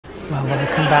Well,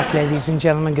 welcome back, ladies and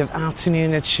gentlemen. Good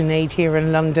afternoon. It's Sinead here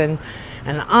in London,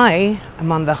 and I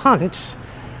am on the hunt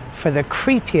for the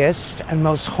creepiest and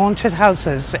most haunted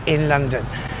houses in London.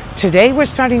 Today we're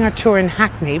starting our tour in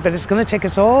Hackney, but it's going to take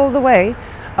us all the way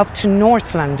up to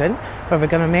North London, where we're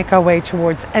going to make our way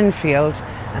towards Enfield,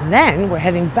 and then we're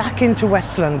heading back into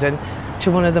West London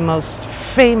to one of the most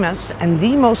famous and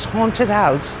the most haunted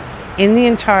house in the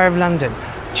entire of London.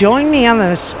 Join me on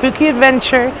a spooky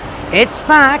adventure. It's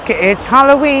back, it's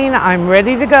Halloween, I'm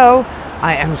ready to go.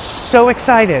 I am so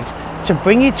excited to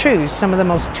bring you through some of the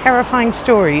most terrifying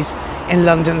stories in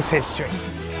London's history.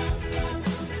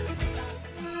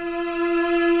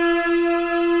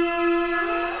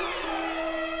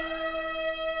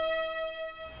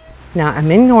 Now,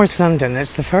 I'm in North London.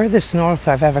 It's the furthest north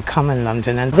I've ever come in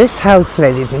London. And this house,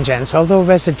 ladies and gents, although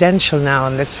residential now,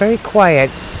 and this very quiet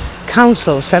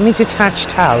council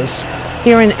semi-detached house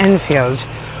here in Enfield,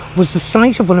 was the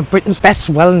site of one of Britain's best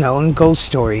well-known ghost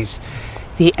stories.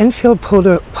 The Enfield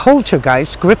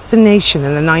poltergeist gripped the nation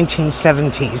in the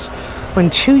 1970s when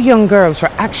two young girls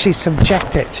were actually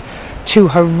subjected to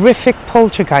horrific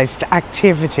poltergeist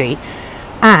activity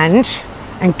and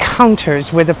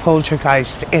encounters with a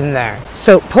poltergeist in there.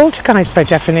 So poltergeist by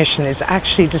definition is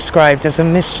actually described as a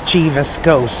mischievous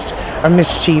ghost or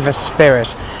mischievous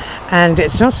spirit. And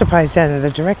it's no surprise then the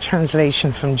direct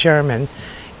translation from German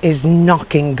is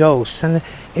knocking ghosts, and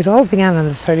it all began on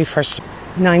the 31st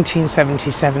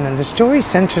 1977, and the story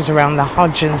centres around the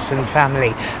Hodgkinson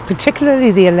family,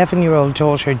 particularly the 11-year-old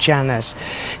daughter Janet.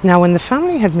 Now, when the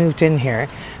family had moved in here,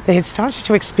 they had started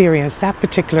to experience that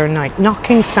particular night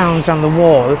knocking sounds on the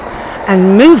wall,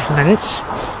 and movement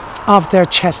of their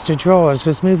chest of drawers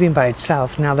was moving by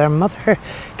itself. Now, their mother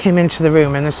came into the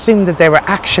room and assumed that they were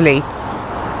actually,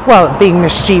 well, being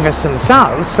mischievous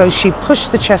themselves, so she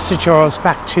pushed the chest of drawers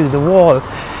back to the wall.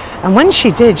 And when she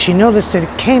did, she noticed that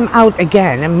it came out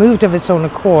again and moved of its own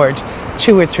accord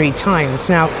 2 or 3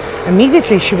 times. Now,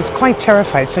 immediately she was quite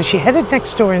terrified, so she headed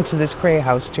next door into this grey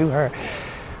house to her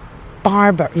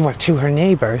to her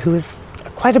neighbour, who was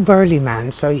quite a burly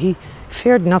man, so he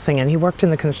feared nothing, and he worked in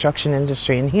the construction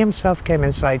industry, and he himself came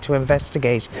inside to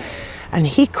investigate. And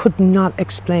he could not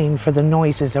explain for the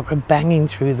noises that were banging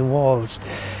through the walls.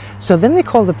 So then they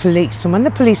called the police, and when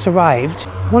the police arrived,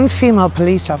 one female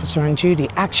police officer on duty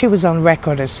actually was on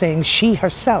record as saying she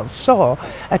herself saw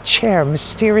a chair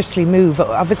mysteriously move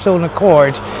of its own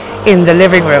accord in the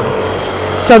living room.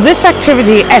 So this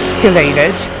activity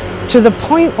escalated to the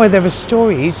point where there were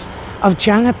stories of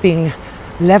Janet being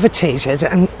levitated,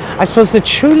 and I suppose the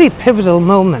truly pivotal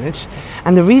moment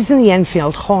and the reason the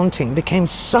Enfield haunting became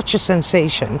such a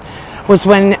sensation was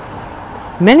when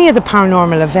many of the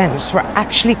paranormal events were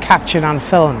actually captured on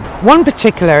film. One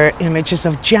particular image is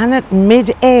of Janet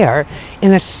mid-air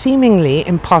in a seemingly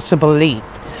impossible leap.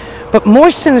 But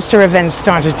more sinister events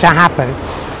started to happen.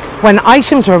 When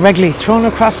items were regularly thrown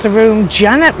across the room,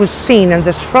 Janet was seen in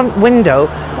this front window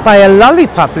by a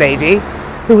lollipop lady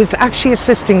who was actually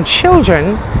assisting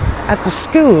children at the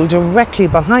school directly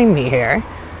behind me here.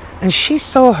 And she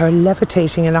saw her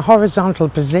levitating in a horizontal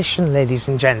position, ladies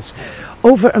and gents,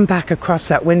 over and back across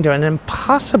that window, an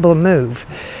impossible move.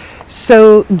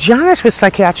 So Janet was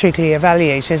psychiatrically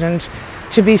evaluated, and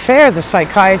to be fair, the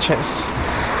psychiatrist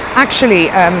actually,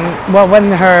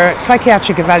 when her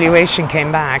psychiatric evaluation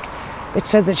came back, it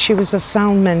said that she was of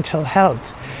sound mental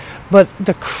health. But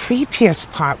the creepiest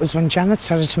part was when Janet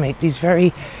started to make these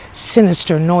very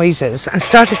sinister noises and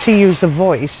started to use a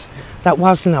voice that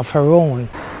wasn't of her own.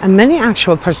 And many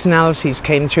actual personalities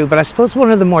came through, but I suppose one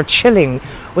of the more chilling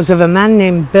was of a man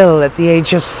named Bill at the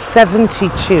age of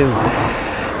 72.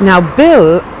 Now,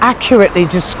 Bill accurately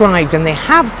described, and they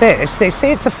have this, they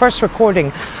say it's the first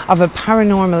recording of a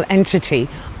paranormal entity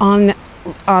on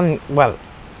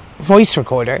voice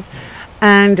recorder,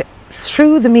 and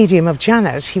through the medium of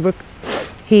Janet,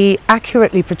 he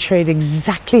accurately portrayed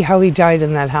exactly how he died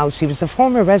in that house. He was the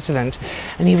former resident,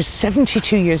 and he was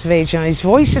 72 years of age, and his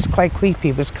voice is quite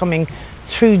creepy, was coming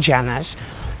through Janet.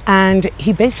 And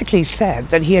he basically said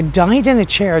that he had died in a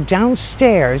chair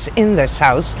downstairs in this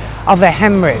house of a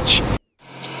hemorrhage.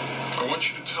 I want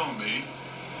you to tell me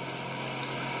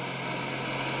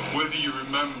whether you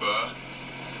remember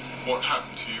what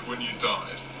happened to you when you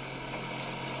died.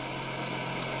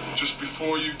 Just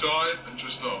before you died and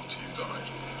just after you died.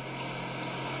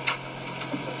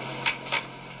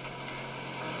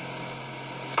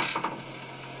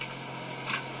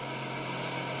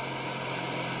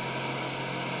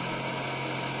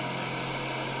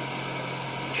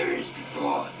 Days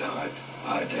before I died,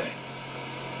 I had a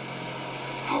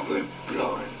hot wind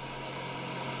blowing.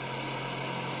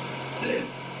 Then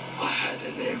I had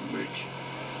the language,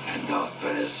 and I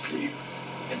fell asleep,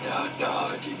 and I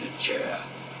died in a chair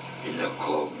in the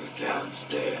corner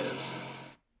downstairs.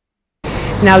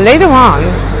 Now later on,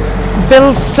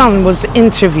 Bill's son was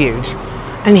interviewed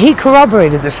and he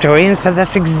corroborated the story and said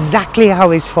that's exactly how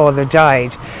his father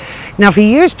died. Now for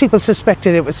years people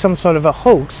suspected it was some sort of a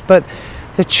hoax, but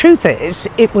the truth is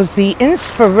it was the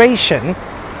inspiration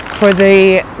for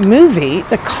the movie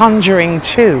The Conjuring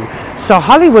 2. So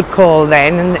Hollywood called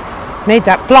then and made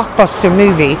that blockbuster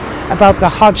movie about the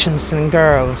Hodgkinson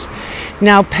girls.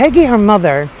 Now Peggy, her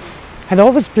mother, had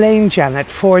always blamed Janet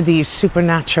for these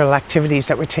supernatural activities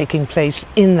that were taking place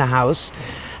in the house,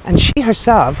 and she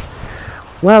herself,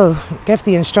 well, gave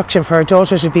the instruction for her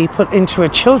daughter to be put into a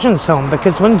children's home,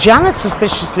 because when Janet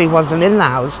suspiciously wasn't in the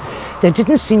house, there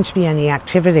didn't seem to be any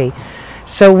activity.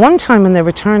 So one time when they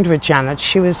returned with Janet,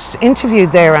 she was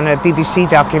interviewed there on a BBC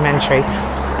documentary.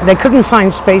 They couldn't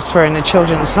find space for her in a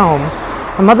children's home.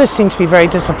 Her mother seemed to be very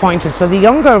disappointed, so the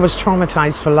young girl was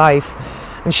traumatized for life.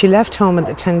 And she left home at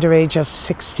the tender age of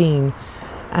 16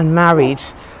 and married,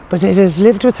 but it has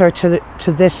lived with her to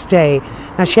this day.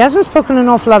 Now she hasn't spoken an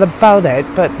awful lot about it,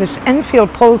 but this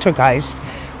Enfield poltergeist,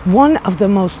 one of the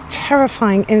most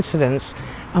terrifying incidents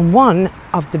and one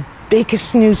of the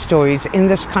biggest news stories in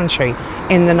this country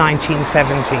in the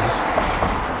 1970s.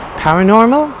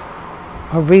 Paranormal,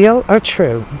 or real, or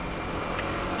true?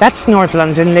 That's North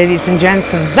London, ladies and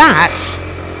gents, and that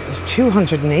is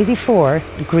 284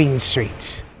 Green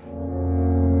Street.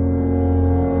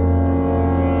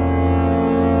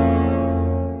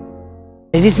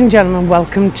 Ladies and gentlemen,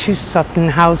 welcome to Sutton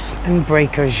House and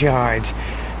Breaker's Yard,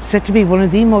 said to be one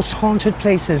of the most haunted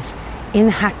places in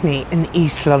Hackney in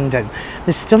East London.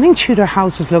 The stunning Tudor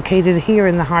house is located here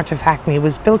in the heart of Hackney. It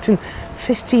was built in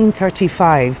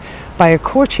 1535 by a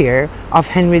courtier of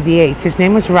Henry VIII. His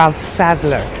name was Ralph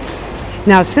Sadler.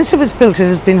 Now, since it was built, it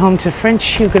has been home to French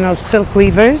Huguenot silk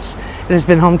weavers. It has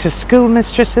been home to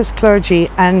schoolmistresses, clergy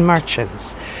and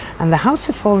merchants. And the house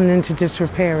had fallen into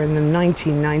disrepair in the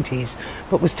 1990s,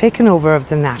 but was taken over of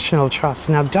the National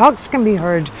Trust. Now, dogs can be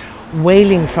heard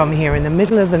wailing from here in the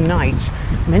middle of the night.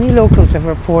 Many locals have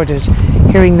reported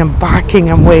hearing them barking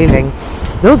and wailing.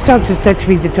 Those dogs are said to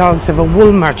be the dogs of a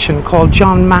wool merchant called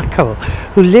John Mackle,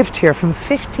 who lived here from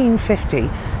 1550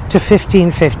 to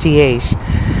 1558.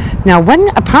 Now,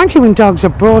 apparently when dogs are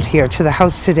brought here to the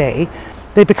house today,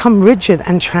 they become rigid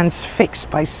and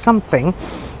transfixed by something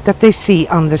that they see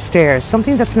on the stairs,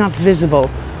 something that's not visible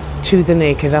to the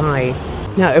naked eye.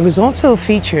 Now, it was also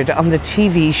featured on the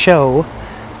TV show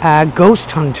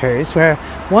Ghost Hunters, where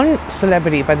one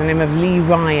celebrity by the name of Lee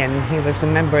Ryan, he was a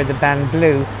member of the band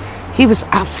Blue, he was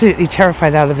absolutely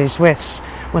terrified out of his wits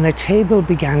when a table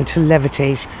began to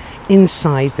levitate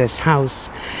inside this house.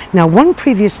 Now, one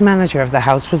previous manager of the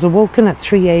house was awoken at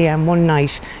 3 a.m. one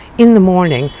night in the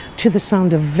morning to the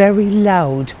sound of very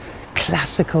loud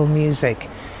classical music.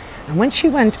 And when she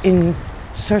went in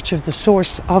search of the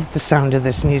source of the sound of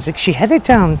this music, she headed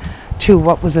down to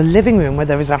what was a living room where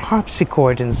there was a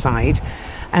harpsichord inside.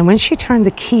 And when she turned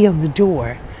the key on the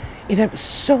door, it was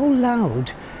so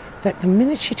loud that the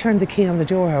minute she turned the key on the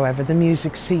door, however, the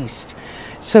music ceased.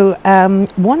 So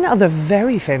one other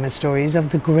very famous story is of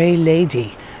the Grey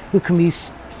Lady, who can be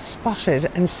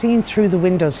spotted and seen through the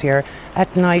windows here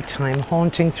at night time,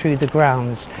 haunting through the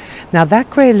grounds. Now, that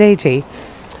Grey Lady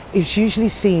is usually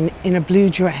seen in a blue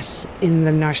dress in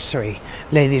the nursery,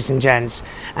 ladies and gents.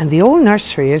 And the old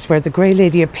nursery is where the Grey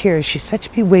Lady appears. She's said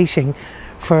to be waiting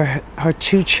for her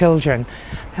two children.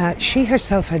 She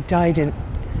herself had died in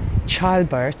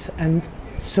childbirth, and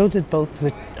so did both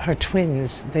her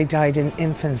twins. They died in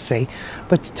infancy,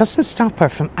 but it doesn't stop her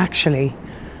from actually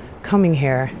coming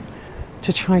here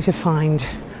to try to find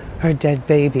her dead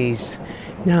babies.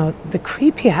 Now, the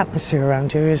creepy atmosphere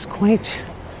around here is quite,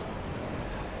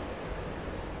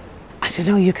 I don't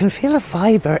know, you can feel a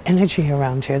vibe or energy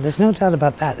around here. There's no doubt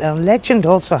about that. Now, legend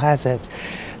also has it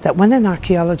that when an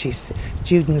archaeology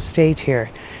student stayed here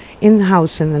in the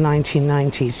house in the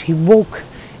 1990s, he woke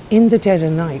in the dead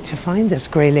of night to find this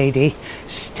Grey Lady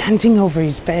standing over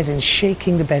his bed and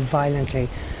shaking the bed violently,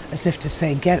 as if to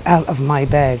say, "Get out of my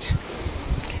bed."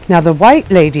 Now, the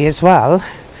White Lady as well,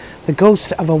 the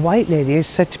ghost of a White Lady, is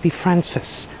said to be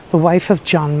Frances, the wife of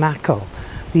John Mackle,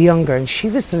 the younger, and she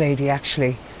was the lady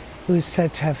actually who is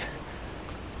said to have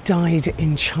died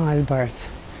in childbirth.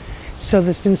 So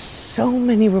there's been so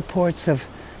many reports of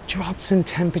drops in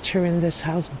temperature in this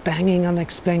house, banging,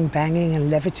 unexplained banging and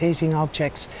levitating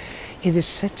objects. It is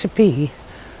said to be,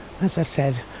 as I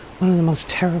said, one of the most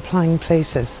terrifying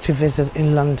places to visit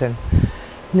in London.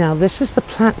 Now, this is the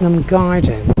Platinum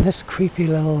Garden, this creepy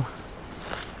little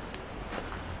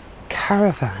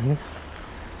caravan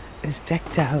is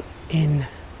decked out in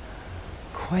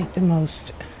quite the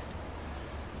most,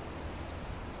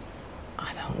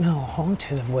 I don't know,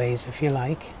 haunted of ways, if you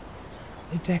like.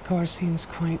 The decor seems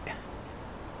quite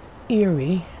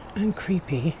eerie and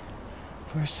creepy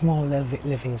for a small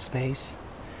living space.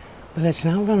 But it's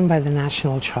now run by the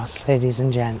National Trust, ladies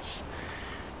and gents.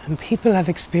 And people have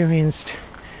experienced,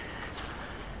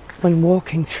 when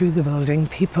walking through the building,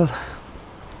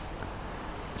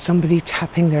 somebody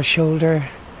tapping their shoulder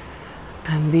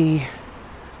and the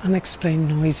unexplained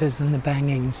noises and the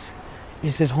bangings.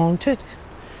 Is it haunted?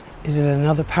 Is it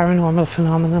another paranormal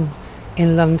phenomenon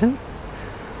in London?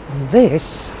 And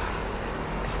this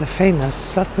is the famous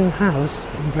Sutton House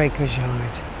in Breaker's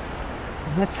Yard.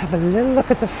 And let's have a little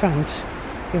look at the front,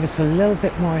 give us a little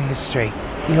bit more history.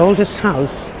 The oldest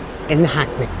house in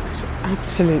Hackney. There's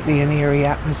absolutely an eerie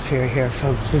atmosphere here,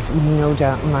 folks. There's no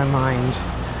doubt in my mind.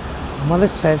 And what it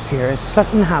says here is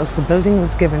Sutton House, the building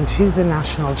was given to the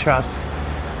National Trust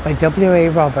by W.A.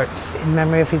 Roberts in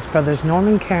memory of his brothers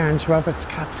Norman Cairns, Roberts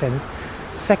captain,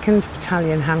 2nd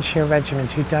Battalion Hampshire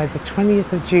Regiment, who died the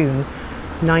 20th of June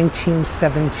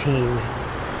 1917.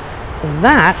 So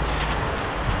that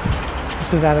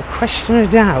is, without a question or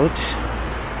doubt,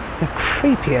 the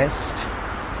creepiest,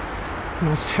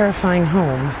 most terrifying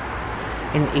home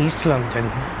in East London.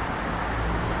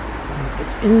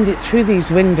 It's through these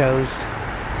windows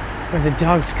where the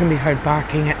dogs can be heard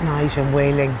barking at night and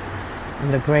wailing,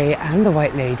 and the grey and the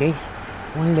white lady,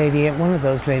 one of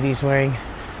those ladies wearing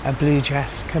a blue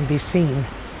dress, can be seen.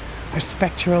 Our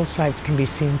spectral sights can be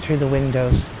seen through the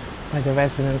windows by the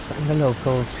residents and the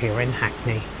locals here in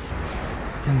Hackney.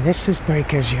 And this is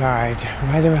Breaker's Yard,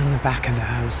 right around the back of the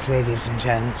house, ladies and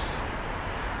gents.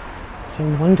 It's a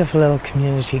wonderful little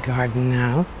community garden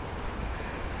now.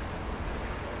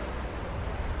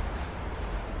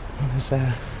 There's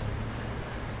a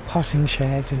potting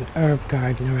shed and herb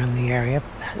garden around the area.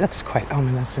 That looks quite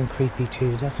ominous and creepy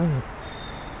too, doesn't it?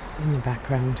 In the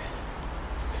background.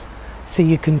 So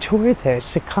you can tour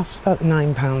this. It costs about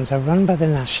 £9. Are run by the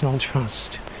National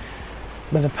Trust.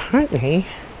 But apparently,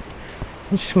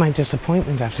 much to my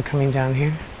disappointment after coming down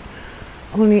here,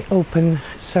 only open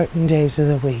certain days of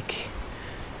the week.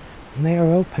 And they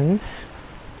are open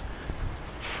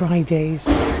Fridays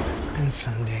and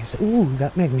Sundays. Ooh,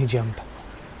 that made me jump.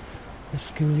 The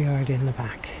schoolyard in the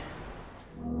back.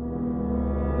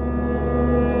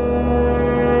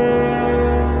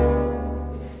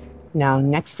 Now,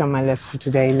 next on my list for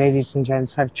today, ladies and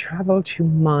gents, I've travelled to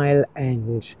Mile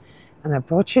End, and I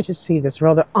brought you to see this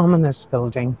rather ominous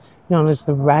building known as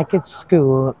the Ragged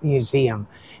School Museum.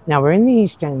 Now, we're in the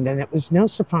East End, and it was no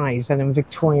surprise that in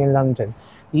Victorian London,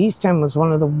 the East End was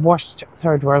one of the worst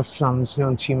third world slums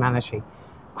known to humanity.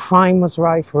 Crime was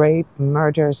rife, rape,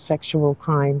 murder, sexual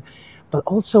crime, but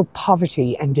also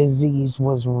poverty and disease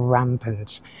was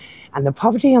rampant. And the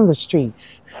poverty on the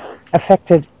streets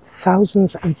affected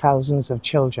thousands and thousands of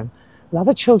children. A lot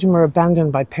of children were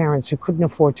abandoned by parents who couldn't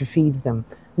afford to feed them,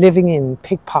 living in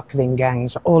pickpocketing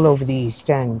gangs all over the East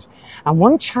End. And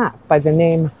one chap by the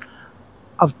name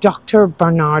of Dr.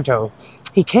 Bernardo,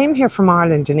 he came here from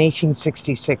Ireland in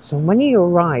 1866, and when he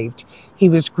arrived, he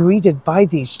was greeted by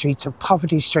these streets of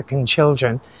poverty-stricken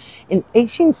children. In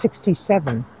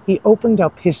 1867, he opened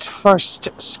up his first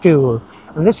school,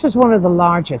 and this is one of the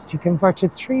largest. He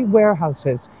converted 3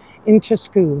 warehouses into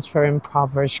schools for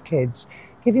impoverished kids,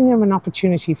 giving them an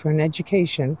opportunity for an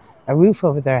education, a roof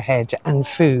over their head, and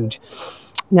food.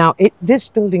 Now, this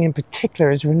building in particular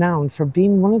is renowned for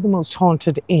being one of the most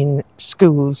haunted in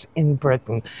schools in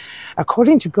Britain.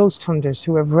 According to ghost hunters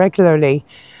who have regularly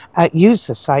used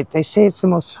the site, they say it's the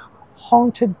most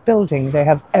haunted building they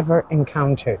have ever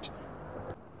encountered.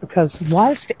 Because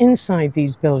whilst inside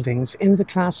these buildings, in the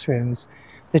classrooms,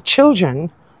 the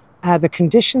children, the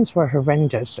conditions were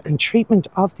horrendous, and treatment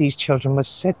of these children was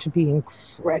said to be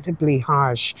incredibly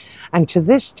harsh. And to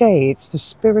this day, it's the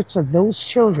spirits of those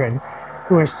children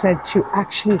who are said to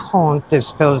actually haunt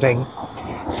this building.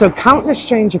 So countless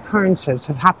strange occurrences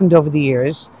have happened over the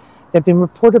years. They've been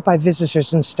reported by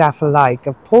visitors and staff alike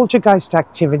of poltergeist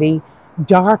activity,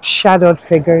 dark shadowed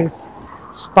figures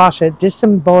spotted,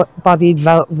 disembodied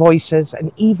voices,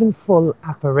 and even full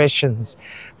apparitions.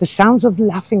 The sounds of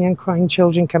laughing and crying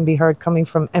children can be heard coming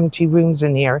from empty rooms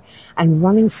in here, and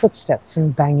running footsteps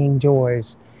and banging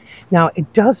doors. Now,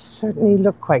 it does certainly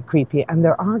look quite creepy, and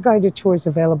there are guided tours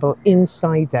available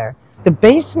inside there. The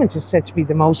basement is said to be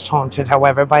the most haunted,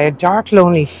 however, by a dark,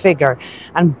 lonely figure,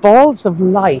 and balls of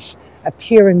light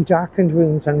appear in darkened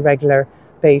rooms on a regular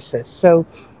basis. So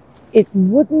it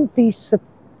wouldn't be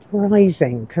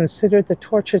surprising, considered the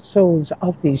tortured souls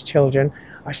of these children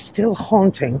are are still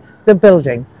haunting the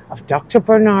building of Dr.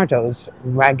 Bernardo's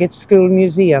Ragged School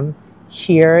Museum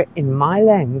here in Mile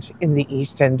End in the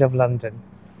East End of London.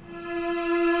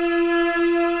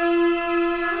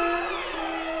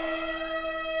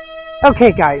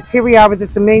 Okay guys, here we are with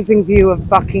this amazing view of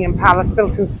Buckingham Palace,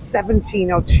 built in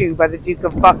 1702 by the Duke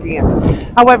of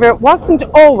Buckingham. However, it wasn't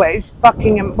always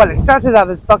Buckingham, well, it started out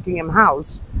as Buckingham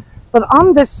House, but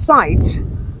on this site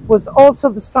was also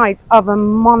the site of a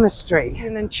monastery.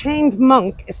 An enchained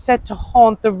monk is said to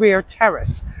haunt the rear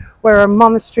terrace, where a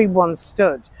monastery once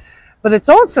stood. But it's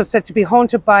also said to be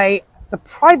haunted by the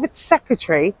private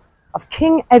secretary of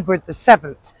King Edward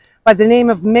VII by the name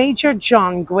of Major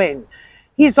John Gwynn.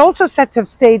 He is also said to have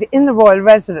stayed in the royal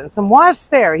residence, and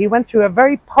whilst there he went through a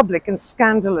very public and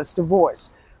scandalous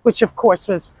divorce, which of course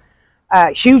was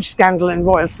a huge scandal in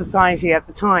royal society at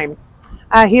the time.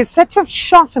 He is said to have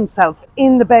shot himself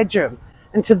in the bedroom,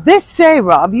 and to this day,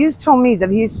 Rob, you told me that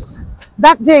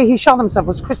that day he shot himself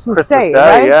was Christmas Day,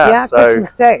 right? Yeah, so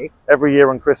Christmas Day. Every year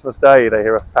on Christmas Day they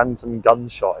hear a phantom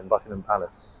gunshot in Buckingham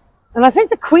Palace. And I think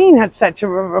the Queen had said to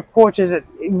have reported it,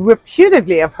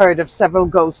 reputedly have heard of several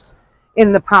ghosts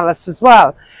in the palace as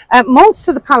well. Most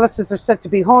of the palaces are said to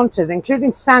be haunted,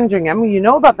 including Sandringham. You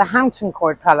know about the Hampton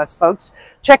Court Palace, folks.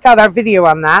 Check out our video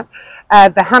on that.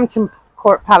 The Hampton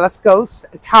Court Palace ghost.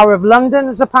 Tower of London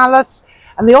is a palace.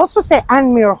 And they also say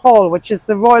Anmere Hall, which is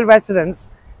the royal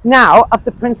residence now of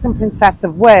the Prince and Princess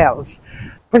of Wales.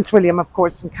 Prince William, of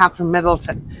course, and Catherine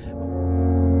Middleton.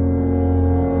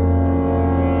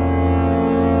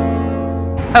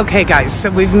 Okay guys,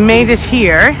 so we've made it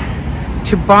here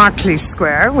to Berkeley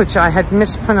Square, which I had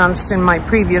mispronounced in my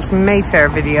previous Mayfair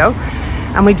video,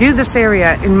 and we do this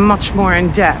area in much more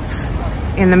in depth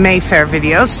in the Mayfair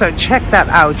video, so check that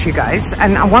out you guys.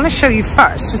 And I want to show you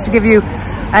first, just to give you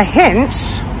a hint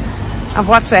of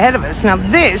what's ahead of us. Now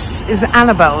this is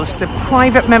Annabelle's, the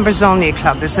private members only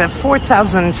club. There's a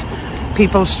 4,000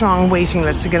 people strong waiting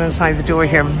list to get inside the door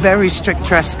here. Very strict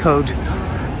dress code,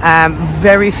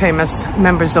 very famous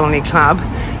members only club.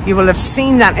 You will have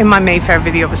seen that in my Mayfair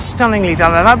video. It was stunningly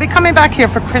done, and I'll be coming back here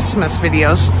for Christmas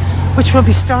videos, which will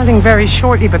be starting very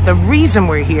shortly. But the reason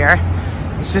we're here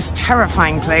is this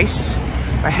terrifying place.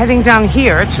 We're heading down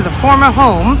here to the former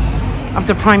home of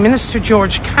the Prime Minister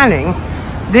George Canning.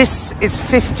 This is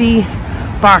 50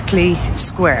 Berkeley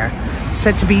Square,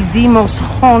 said to be the most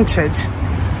haunted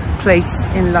place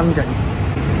in London.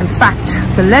 In fact,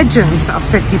 the legends of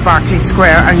 50 Berkeley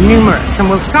Square are numerous, and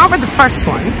we'll start with the first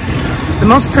one. The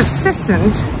most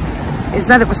persistent is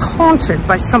that it was haunted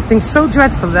by something so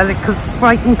dreadful that it could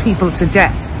frighten people to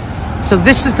death. So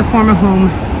this is the former home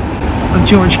of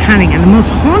George Canning, and the most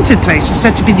haunted place is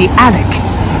said to be the attic,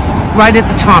 right at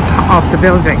the top of the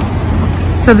building.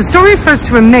 So the story refers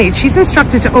to a maid. She's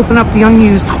instructed to open up the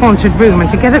unused haunted room and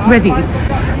to get it ready,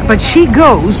 but she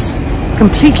goes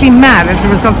completely mad as a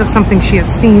result of something she has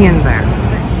seen in there.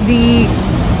 The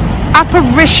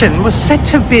apparition was said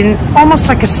to have been almost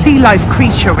like a sea life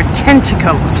creature with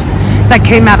tentacles that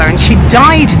came at her, and she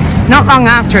died not long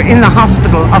after in the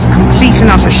hospital of complete and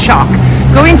utter shock,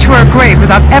 going to her grave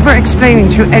without ever explaining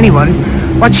to anyone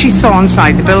what she saw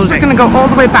inside the building. We're going to go all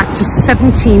the way back to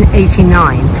 1789,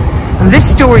 and this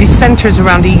story centers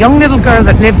around a young little girl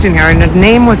that lived in here, and her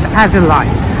name was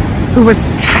Adeline, who was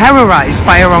terrorized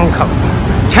by her uncle,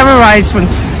 terrorized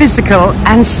with physical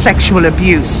and sexual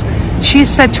abuse. She is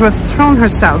said to have thrown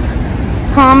herself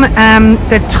from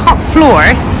the top floor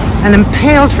and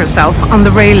impaled herself on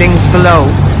the railings below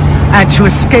to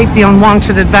escape the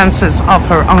unwanted advances of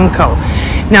her uncle.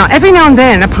 Now, every now and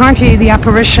then, apparently the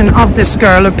apparition of this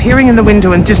girl appearing in the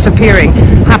window and disappearing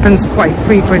happens quite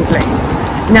frequently.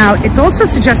 Now, it's also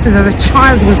suggested that a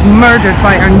child was murdered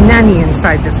by her nanny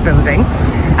inside this building.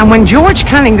 And when George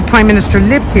Canning, the Prime Minister,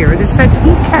 lived here, it is said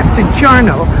he kept a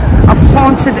journal of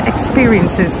haunted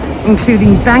experiences,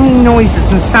 including banging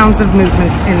noises and sounds of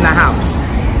movements in the house.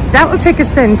 That will take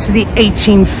us then to the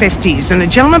 1850s, and a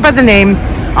gentleman by the name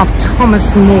of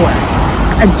Thomas More,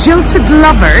 a jilted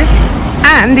lover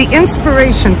and the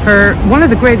inspiration for one of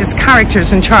the greatest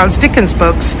characters in Charles Dickens'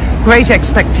 books, Great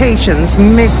Expectations,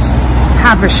 Miss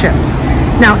Havisham.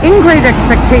 Now, in Great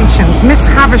Expectations, Miss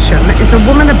Havisham is a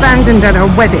woman abandoned at her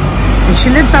wedding, and she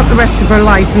lives out the rest of her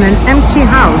life in an empty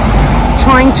house,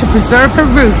 trying to preserve her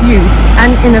youth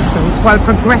and innocence while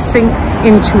progressing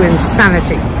into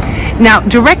insanity. Now,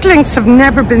 direct links have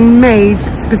never been made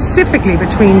specifically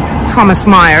between Thomas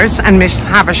Myers and Miss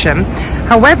Havisham.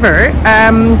 However,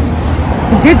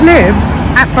 he did live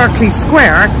at Berkeley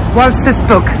Square whilst this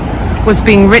book was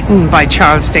being written by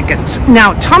Charles Dickens.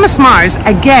 Now, Thomas Myers,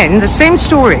 again, the same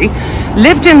story,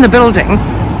 lived in the building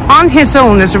on his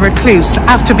own as a recluse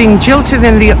after being jilted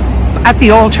at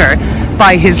the altar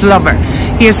by his lover.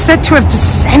 He is said to have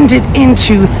descended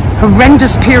into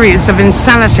horrendous periods of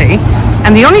insanity,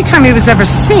 and the only time he was ever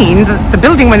seen, the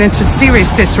building went into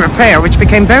serious disrepair, which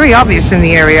became very obvious in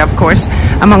the area, of course,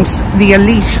 amongst the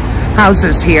elite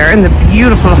houses here and the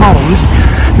beautiful homes.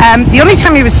 The only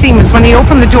time he was seen was when he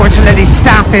opened the door to let his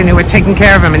staff in who had taken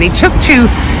care of him, and he took to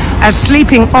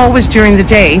sleeping always during the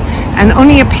day and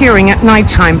only appearing at night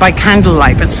time by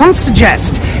candlelight. But some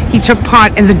suggest he took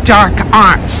part in the dark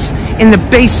arts in the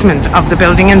basement of the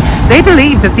building, and they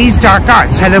believe that these dark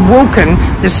arts had awoken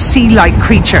the sea-like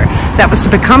creature that was to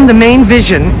become the main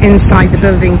vision inside the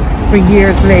building for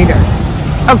years later.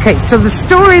 Okay, so the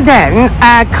story then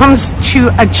comes to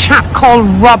a chap called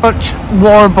Robert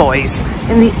Warboys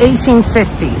in the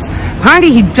 1850s.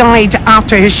 Apparently he died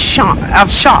after his shock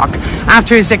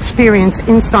after his experience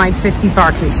inside 50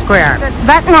 Berkeley Square.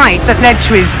 That night that led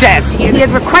to his death, he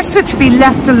had requested to be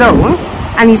left alone,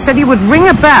 and he said he would ring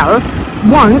a bell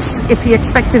once if he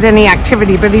expected any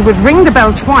activity, but he would ring the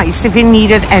bell twice if he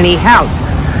needed any help.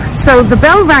 So the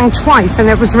bell rang twice, and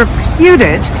it was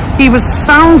reputed he was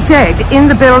found dead in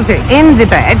the building, in the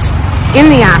bed, in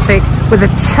the attic, with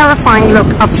a terrifying look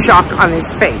of shock on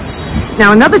his face.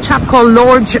 Now, another chap called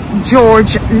Lord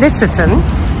George Litterton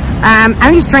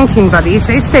and his drinking buddies,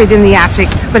 they stayed in the attic,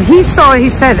 but he saw, he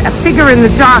said, a figure in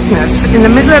the darkness in the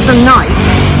middle of the night,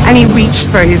 and he reached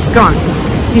for his gun.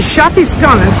 He shot his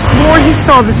gun and swore he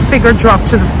saw this figure drop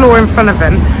to the floor in front of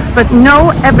him, but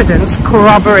no evidence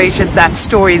corroborated that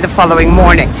story the following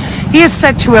morning. He is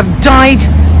said to have died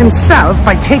himself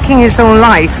by taking his own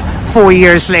life 4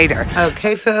 years later.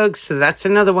 Okay, folks, so that's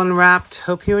another one wrapped.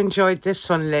 Hope you enjoyed this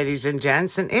one, ladies and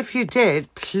gents. And if you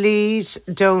did, please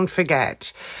don't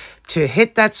forget to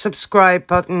hit that subscribe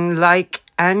button, like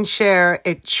and share.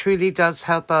 It truly does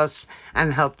help us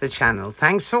and help the channel.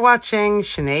 Thanks for watching.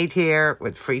 Sinead here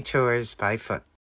with Free Tours by Foot.